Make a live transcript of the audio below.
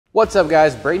What's up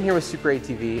guys, Braden here with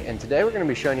SuperATV, and today we're going to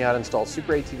be showing you how to install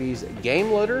SuperATV's game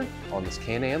loader on this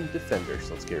Can-Am Defender,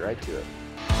 so let's get right to it.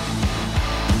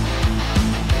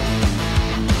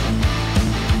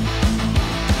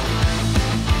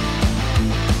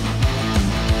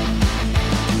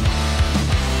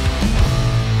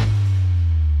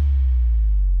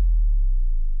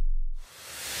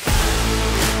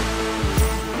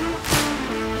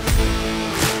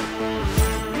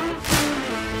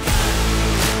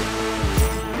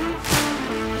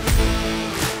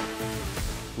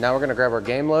 Now we're going to grab our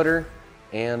game loader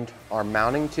and our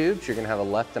mounting tubes. You're going to have a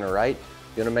left and a right.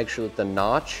 You're going to make sure that the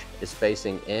notch is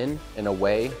facing in and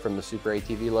away from the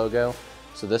SuperATV logo.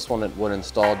 So this one would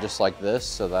install just like this,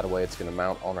 so that way it's going to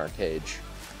mount on our cage.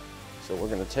 So we're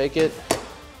going to take it,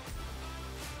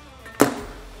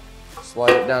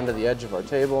 slide it down to the edge of our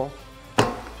table,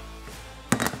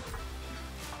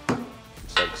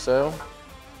 just like so.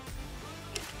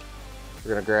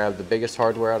 We're going to grab the biggest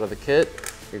hardware out of the kit.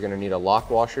 You're going to need a lock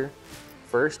washer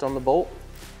first on the bolt,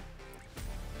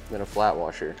 then a flat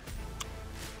washer.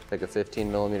 Take a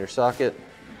 15mm socket,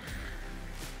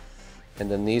 and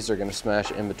then these are going to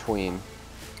smash in between,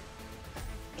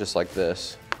 just like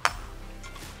this.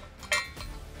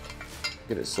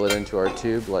 Get it slid into our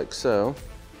tube like so.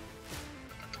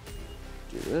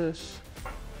 Do this.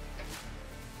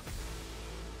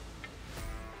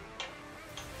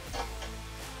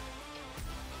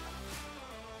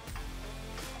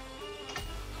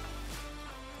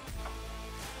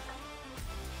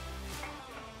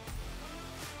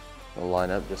 It'll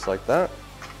line up just like that.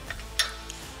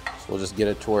 So we'll just get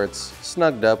it to where it's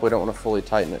snugged up. We don't want to fully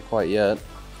tighten it quite yet.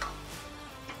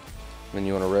 Then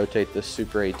you want to rotate this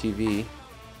SuperATV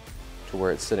to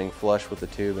where it's sitting flush with the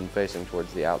tube and facing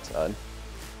towards the outside.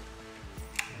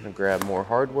 I'm going to grab more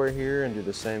hardware here and do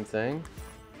the same thing.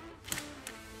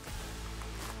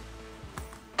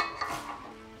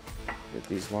 Get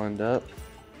these lined up.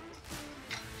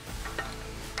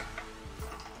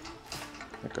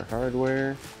 Take our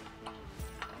hardware.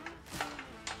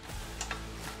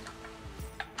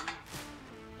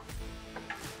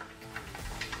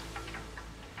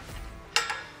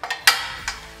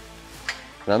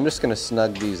 And I'm just going to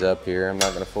snug these up here. I'm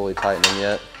not going to fully tighten them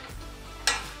yet.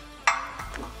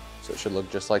 So it should look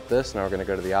just like this. Now we're going to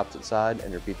go to the opposite side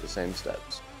and repeat the same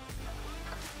steps.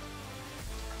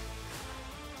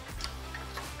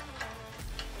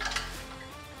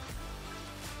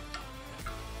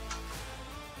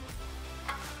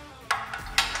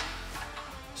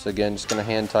 So again, just going to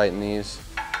hand tighten these,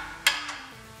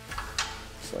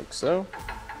 just like so.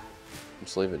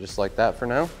 Just leave it just like that for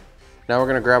now. Now we're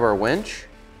going to grab our winch.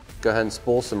 Go ahead and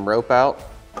spool some rope out.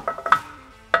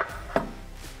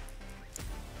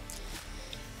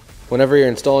 Whenever you're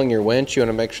installing your winch, you want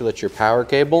to make sure that your power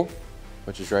cable,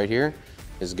 which is right here,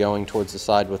 is going towards the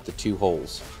side with the two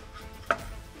holes.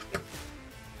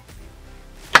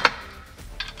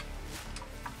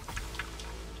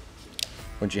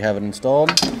 Once you have it installed,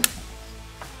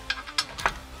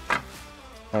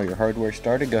 all your hardware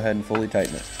started, go ahead and fully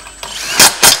tighten it.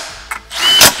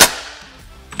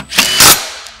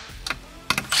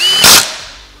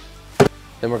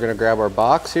 Then we're going to grab our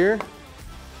box here.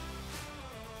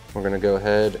 We're going to go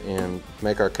ahead and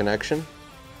make our connection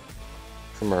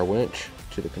from our winch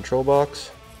to the control box.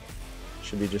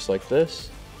 Should be just like this.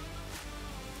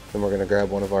 Then we're going to grab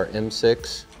one of our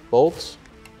M6 bolts,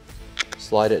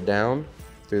 slide it down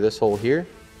through this hole here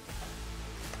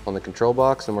on the control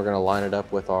box, and we're going to line it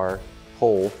up with our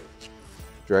hole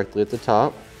directly at the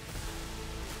top.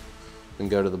 Then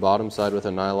go to the bottom side with a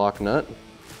nylock nut.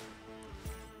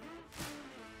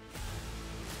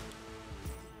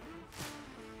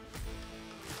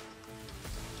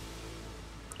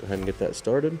 Go ahead and get that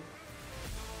started.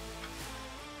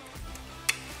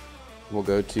 We'll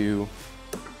go to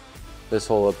this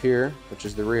hole up here, which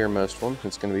is the rearmost one.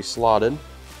 It's going to be slotted.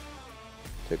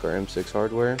 Take our M6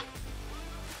 hardware,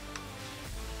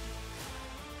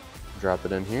 drop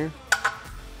it in here.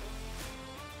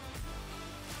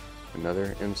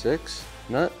 Another M6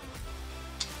 nut.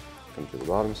 Come to the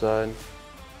bottom side.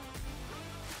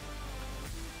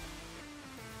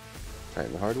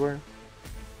 Tighten the hardware.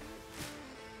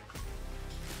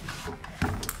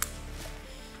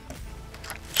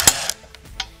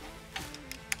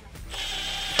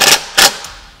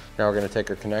 Now we're going to take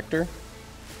our connector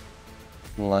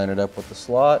and line it up with the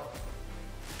slot.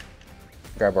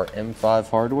 Grab our M5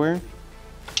 hardware,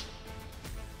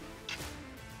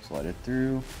 slide it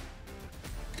through,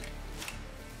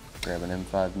 grab an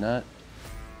M5 nut,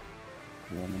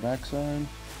 put it on the back side.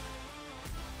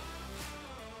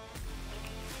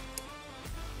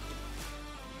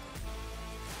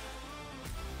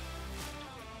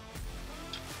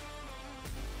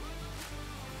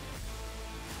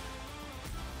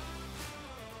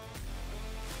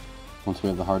 Once we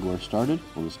have the hardware started,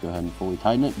 we'll just go ahead and fully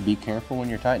tighten it. Be careful when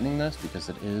you're tightening this because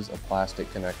it is a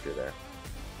plastic connector there.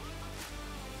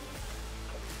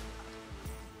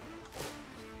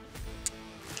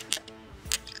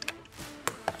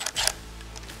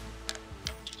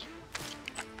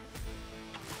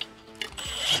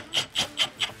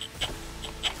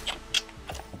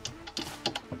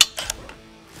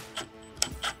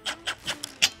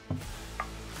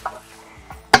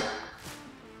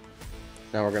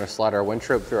 Now we're going to slide our winch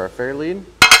rope through our fair lead.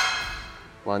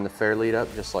 Line the fair lead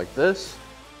up just like this.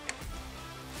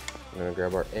 We're going to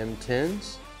grab our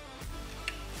M10s.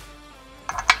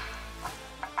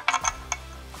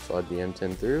 Slide the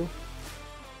M10 through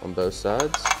on both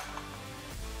sides.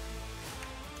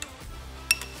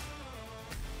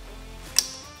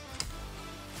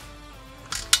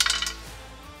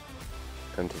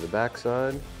 Come to the back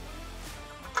side.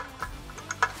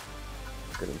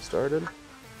 Get them started.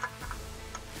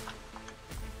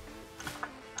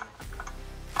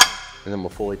 And then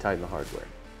we'll fully tighten the hardware.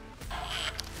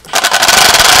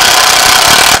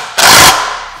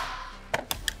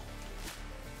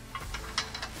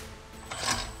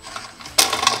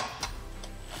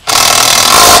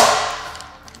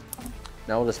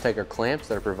 Now we'll just take our clamps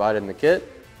that are provided in the kit.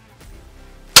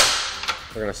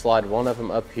 We're going to slide one of them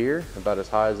up here about as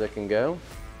high as it can go.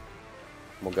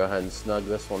 We'll go ahead and snug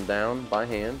this one down by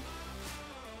hand.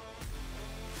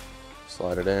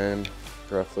 Slide it in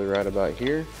roughly right about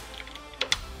here.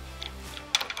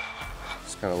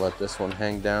 Kind of let this one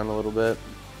hang down a little bit.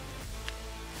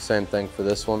 Same thing for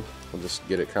this one. We'll just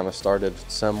get it kind of started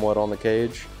somewhat on the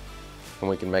cage, and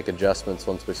we can make adjustments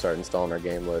once we start installing our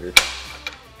game loader.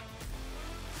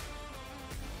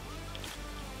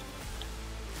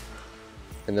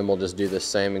 And then we'll just do the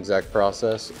same exact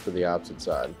process for the opposite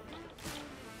side.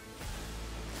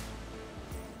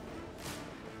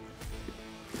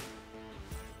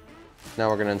 Now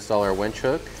we're going to install our winch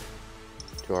hook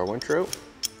to our winch rope.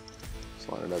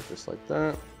 Slide it up just like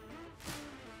that.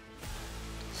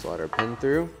 Slide our pin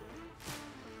through.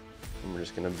 And we're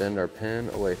just going to bend our pin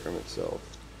away from itself.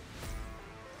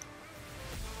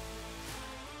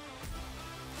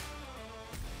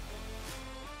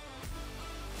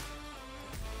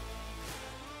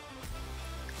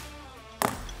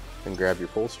 And grab your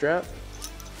pull strap.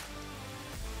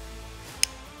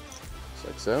 Just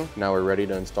like so. Now we're ready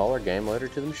to install our game loader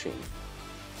to the machine.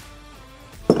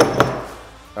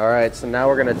 All right, so now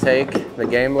we're going to take the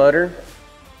game loader,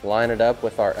 line it up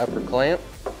with our upper clamp,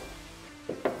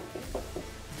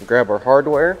 grab our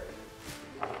hardware,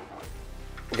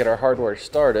 get our hardware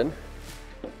started.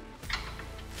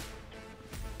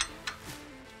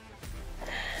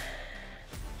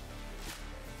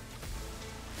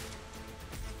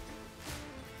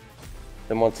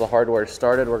 Then once the hardware is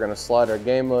started, we're going to slide our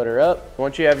game loader up.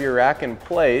 Once you have your rack in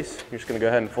place, you're just going to go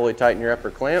ahead and fully tighten your upper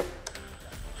clamp.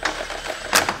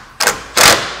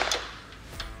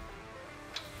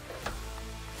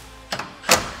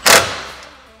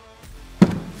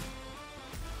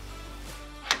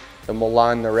 Then we'll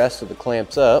line the rest of the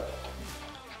clamps up.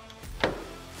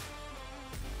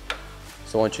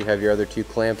 So once you have your other two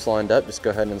clamps lined up, just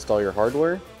go ahead and install your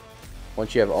hardware.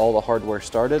 Once you have all the hardware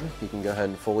started, you can go ahead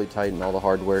and fully tighten all the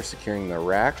hardware, securing the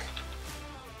rack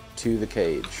to the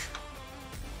cage.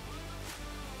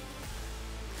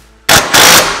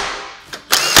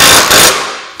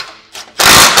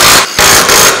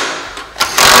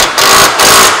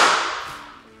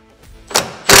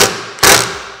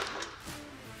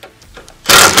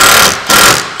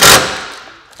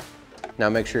 Now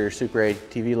make sure your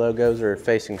SuperATV logos are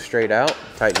facing straight out.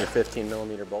 Tighten your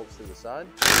 15mm bolts to the side.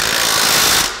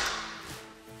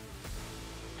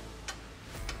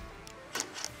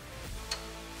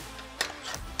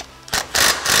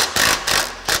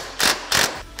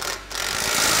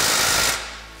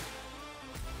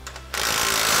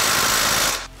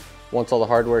 Once all the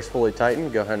hardware is fully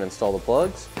tightened, go ahead and install the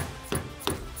plugs.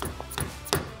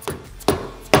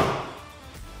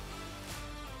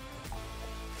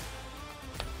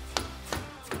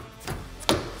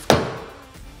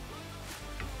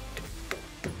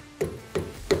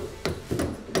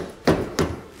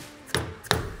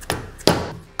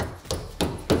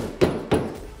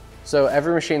 So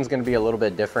every machine is going to be a little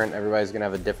bit different. Everybody's going to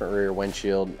have a different rear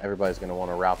windshield. Everybody's going to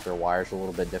want to route their wires a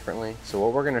little bit differently. So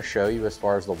what we're going to show you as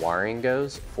far as the wiring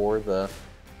goes for the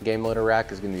game loader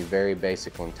rack is going to be very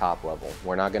basic and top level.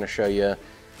 We're not going to show you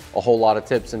a whole lot of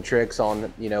tips and tricks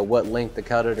on, you know, what length to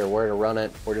cut it or where to run it.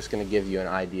 We're just going to give you an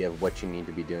idea of what you need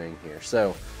to be doing here.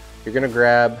 So you're going to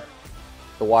grab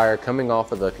the wire coming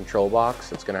off of the control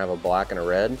box. It's going to have a black and a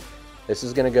red. This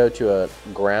is going to go to a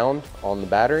ground on the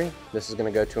battery. This is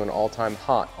going to go to an all-time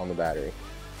hot on the battery.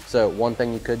 So one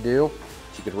thing you could do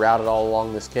is you could route it all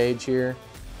along this cage here,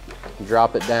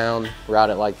 drop it down, route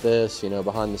it like this, you know,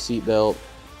 behind the seat belt,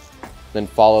 then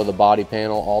follow the body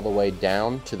panel all the way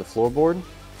down to the floorboard.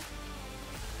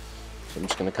 So I'm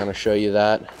just going to kind of show you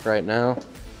that right now.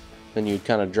 Then you'd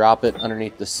kind of drop it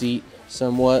underneath the seat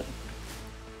somewhat.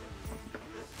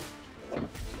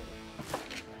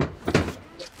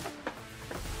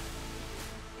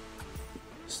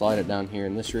 Slide it down here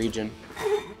in this region.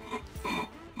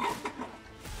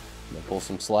 Pull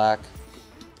some slack.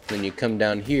 Then you come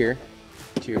down here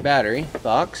to your battery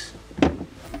box.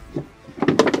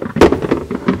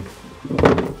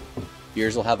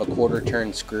 Yours will have a 1/4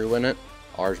 turn screw in it.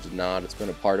 Ours did not. It's been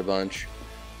apart a bunch.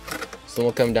 So then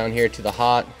we'll come down here to the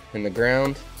hot and the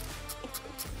ground.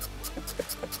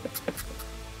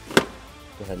 Go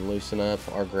ahead and loosen up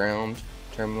our ground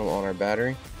terminal on our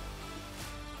battery.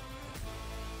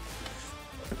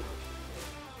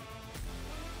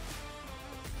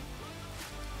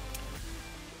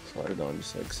 Slide it on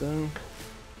just like so.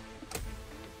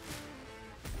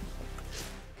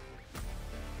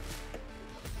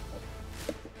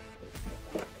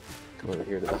 Come over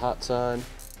here to the hot side.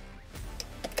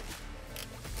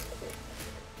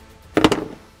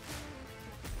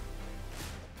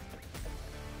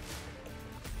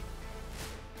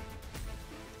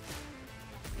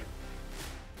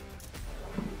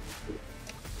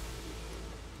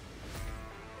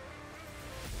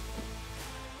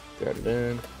 Thread it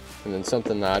in. And then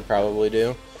something that I'd probably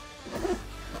do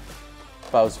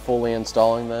if I was fully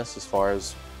installing this, as far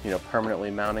as, you know, permanently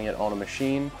mounting it on a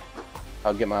machine,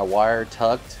 I'll get my wire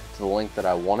tucked to the length that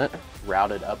I want it,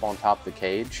 routed up on top of the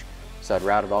cage. So I'd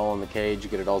route it all on the cage,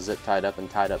 get it all zip tied up and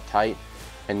tied up tight,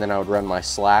 and then I would run my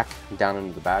slack down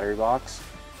into the battery box.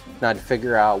 And I'd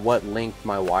figure out what length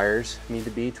my wires need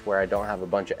to be to where I don't have a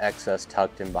bunch of excess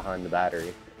tucked in behind the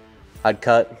battery. I'd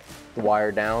cut the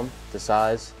wire down to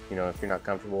size. You know, if you're not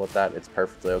comfortable with that, it's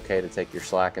perfectly okay to take your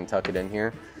slack and tuck it in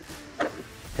here.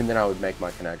 And then I would make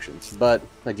my connections. But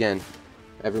again,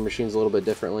 every machine's a little bit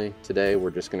differently. Today,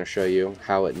 we're just gonna show you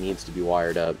how it needs to be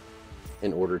wired up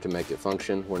in order to make it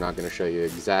function. We're not gonna show you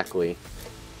exactly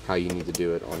how you need to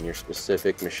do it on your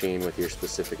specific machine with your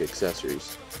specific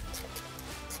accessories.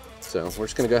 So we're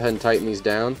just gonna go ahead and tighten these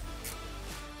down.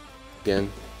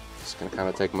 Again, just gonna kind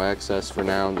of take my excess for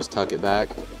now and just tuck it back,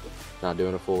 not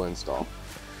doing a full install.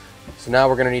 So now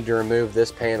we're gonna need to remove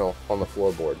this panel on the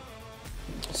floorboard.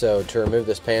 So to remove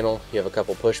this panel, you have a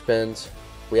couple push pins.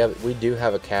 We do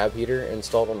have a cab heater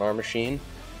installed on our machine,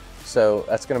 so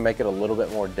that's gonna make it a little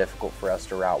bit more difficult for us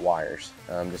to route wires,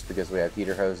 just because we have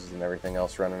heater hoses and everything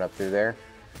else running up through there.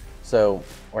 So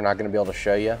we're not gonna be able to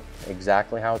show you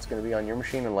exactly how it's gonna be on your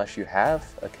machine unless you have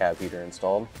a cab heater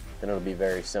installed. Then it'll be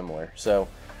very similar. So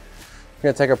we're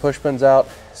gonna take our push pins out,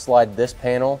 slide this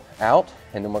panel out,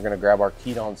 and then we're gonna grab our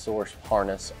keyed-on source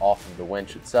harness off of the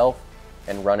winch itself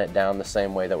and run it down the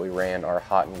same way that we ran our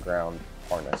hot and ground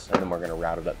harness, and then we're gonna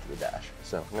route it up to the dash.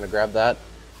 So I'm gonna grab that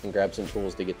and grab some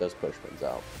tools to get those push pins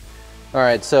out. All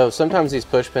right, so sometimes these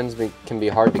push pins can be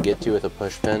hard to get to with a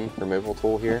push pin removal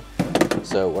tool here.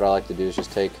 So what I like to do is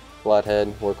just take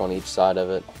flathead, work on each side of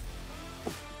it,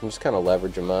 and just kind of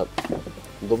leverage them up.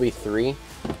 There'll be 3.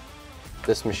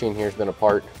 This machine here has been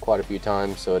apart quite a few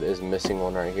times, so it is missing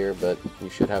one right here, but you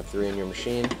should have 3 in your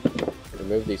machine.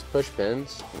 Remove these push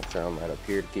pins. I'll throw them right up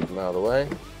here to keep them out of the way.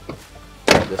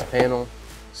 Grab this panel,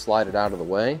 slide it out of the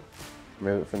way,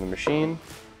 remove it from the machine.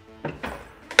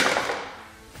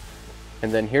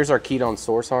 And then here's our keyed-on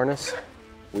source harness.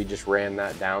 We just ran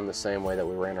that down the same way that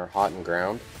we ran our hot and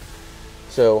ground.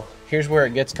 So here's where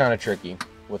it gets kind of tricky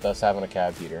with us having a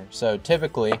cab heater. So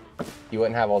typically, you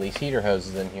wouldn't have all these heater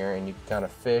hoses in here, and you can kind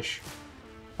of fish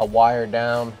a wire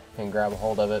down and grab a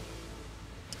hold of it.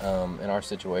 In our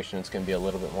situation, it's going to be a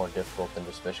little bit more difficult than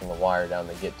just fishing a wire down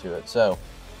to get to it. So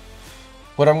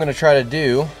what I'm going to try to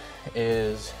do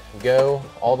is go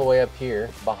all the way up here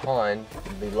behind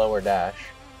the lower dash,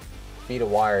 feed a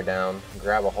wire down,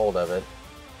 grab a hold of it,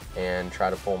 and try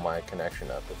to pull my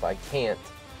connection up. If I can't,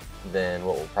 then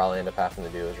what we'll probably end up having to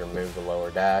do is remove the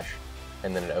lower dash,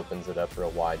 and then it opens it up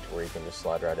real wide to where you can just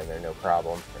slide right in there, no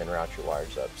problem, and route your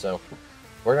wires up. So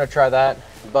we're gonna try that,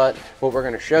 but what we're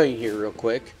gonna show you here real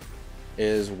quick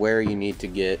is where you need to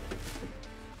get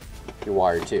your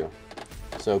wire to.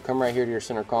 So come right here to your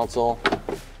center console,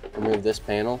 remove this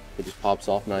panel. It just pops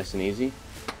off nice and easy.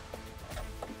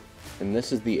 And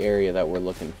this is the area that we're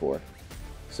looking for.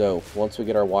 So once we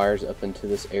get our wires up into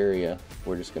this area,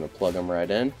 we're just gonna plug them right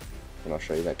in, and I'll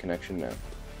show you that connection now.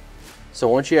 So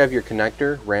once you have your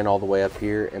connector ran all the way up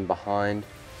here and behind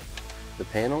the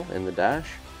panel in the dash,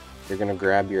 you're gonna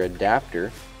grab your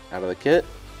adapter out of the kit,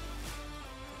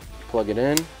 plug it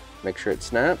in, make sure it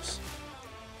snaps,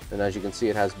 and as you can see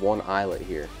it has one eyelet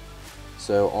here.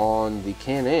 So on the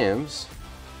Can-Ams,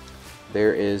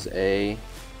 there is a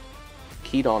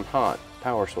keyed on hot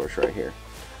power source right here.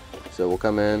 So we'll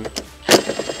come in,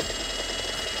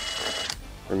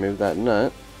 remove that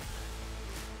nut,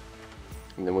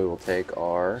 and then we will take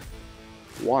our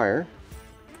wire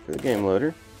for the game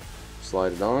loader,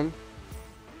 slide it on,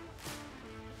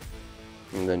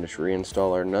 and then just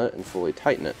reinstall our nut and fully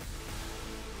tighten it.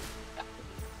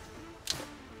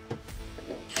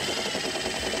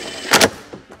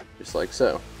 Just like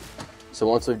so. So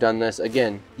once we've done this,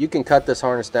 again, you can cut this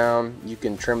harness down, you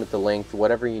can trim it to length,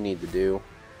 whatever you need to do.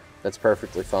 That's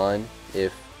perfectly fine.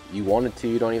 If you wanted to,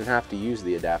 you don't even have to use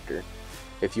the adapter.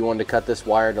 If you wanted to cut this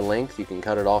wire to length, you can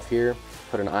cut it off here,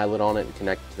 put an eyelet on it and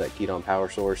connect it to that keyed on power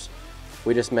source.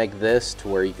 We just make this to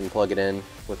where you can plug it in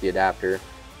with the adapter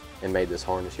and made this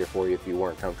harness here for you if you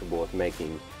weren't comfortable with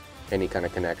making any kind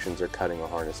of connections or cutting a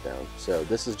harness down. So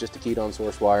this is just a keyed on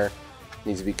source wire. It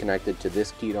needs to be connected to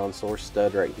this keyed on source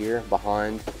stud right here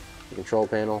behind the control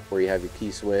panel where you have your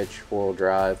key switch, 4-wheel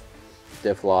drive,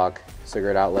 diff lock,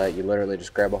 cigarette outlet. You literally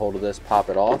just grab a hold of this, pop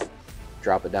it off,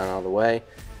 drop it down out of the way.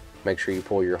 Make sure you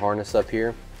pull your harness up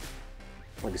here.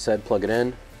 Like I said, plug it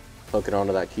in, hook it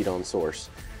onto that keyed on source.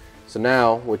 So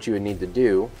now what you would need to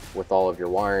do with all of your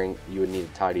wiring, you would need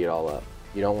to tidy it all up.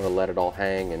 You don't want to let it all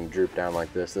hang and droop down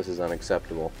like this. This is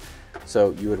unacceptable.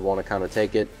 So you would want to kind of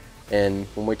take it, and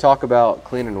when we talk about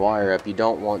cleaning wire up, you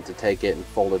don't want to take it and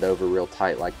fold it over real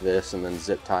tight like this and then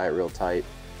zip tie it real tight.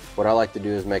 What I like to do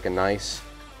is make a nice,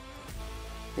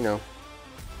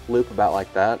 loop about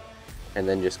like that, and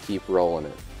then just keep rolling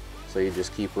it. So you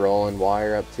just keep rolling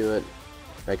wire up to it,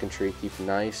 making sure you keep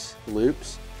nice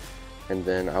loops. And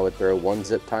then I would throw one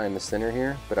zip tie in the center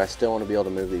here, but I still want to be able to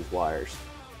move these wires.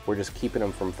 We're just keeping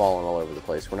them from falling all over the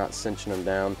place. We're not cinching them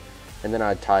down. And then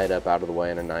I'd tie it up out of the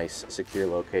way in a nice secure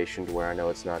location to where I know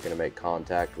it's not going to make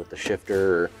contact with the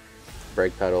shifter or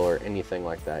brake pedal or anything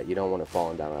like that. You don't want it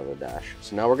falling down out of the dash.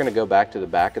 So now we're going to go back to the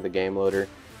back of the game loader,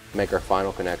 make our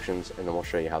final connections, and then we'll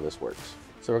show you how this works.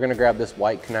 So we're going to grab this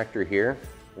white connector here,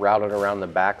 route it around the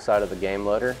back side of the game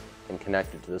loader, and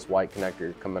connect it to this white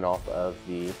connector coming off of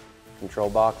the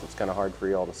control box. It's kind of hard for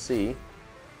you all to see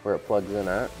where it plugs in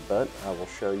at, but I will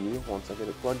show you once I get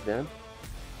it plugged in.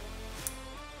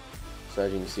 So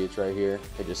as you can see, it's right here.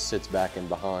 It just sits back in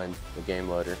behind the game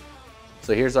loader.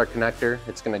 So here's our connector.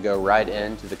 It's going to go right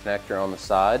into the connector on the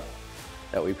side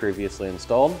that we previously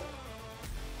installed.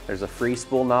 There's a free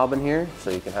spool knob in here, so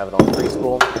you can have it on free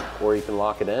spool, or you can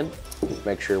lock it in.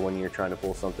 Make sure when you're trying to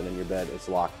pull something in your bed, it's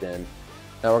locked in.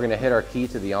 Now we're going to hit our key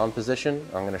to the on position.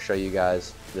 I'm going to show you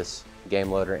guys this game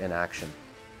loader in action.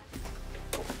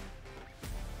 So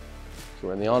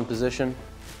we're in the on position.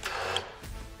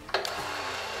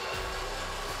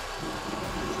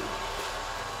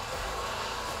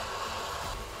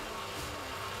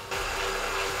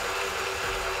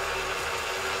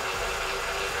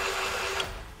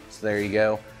 So there you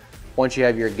go. Once you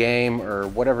have your game or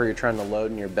whatever you're trying to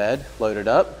load in your bed loaded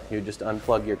up, you just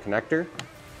unplug your connector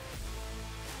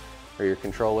or your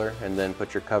controller and then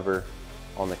put your cover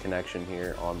on the connection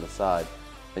here on the side.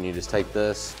 Then you just take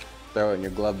this, throw it in your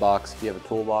glove box. If you have a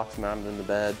toolbox mounted in the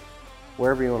bed,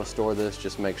 wherever you want to store this,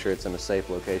 just make sure it's in a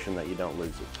safe location that you don't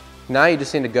lose it. Now you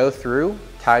just need to go through,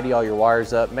 tidy all your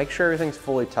wires up, make sure everything's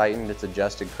fully tightened, it's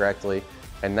adjusted correctly,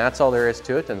 and that's all there is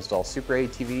to it to install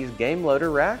SuperATV's game loader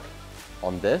rack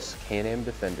on this Can-Am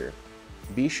Defender.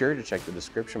 Be sure to check the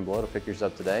description below to pick yours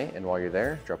up today, and while you're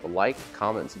there, drop a like,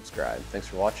 comment, and subscribe. Thanks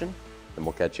for watching, and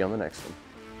we'll catch you on the next one.